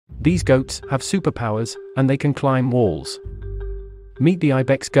These goats have superpowers, and they can climb walls. Meet the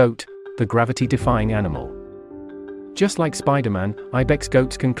Ibex goat, the gravity-defying animal. Just like Spider-Man, Ibex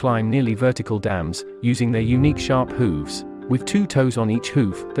goats can climb nearly vertical dams, using their unique sharp hooves, with 2 toes on each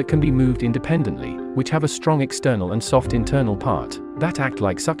hoof that can be moved independently, which have a strong external and soft internal part, that act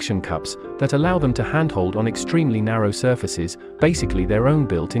like suction cups, that allow them to handhold on extremely narrow surfaces, basically their own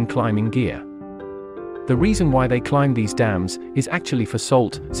built-in climbing gear. The reason why they climb these dams is actually for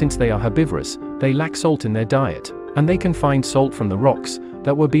salt. Since they are herbivorous, they lack salt in their diet, and they can find salt from the rocks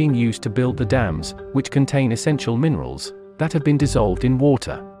that were being used to build the dams, which contain essential minerals that have been dissolved in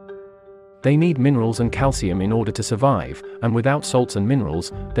water. They need minerals and calcium in order to survive, and without salts and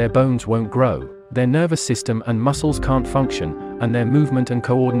minerals, their bones won't grow, their nervous system and muscles can't function, and their movement and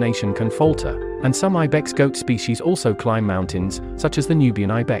coordination can falter. And some Ibex goat species also climb mountains, such as the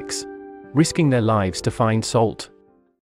Nubian Ibex, risking their lives to find salt.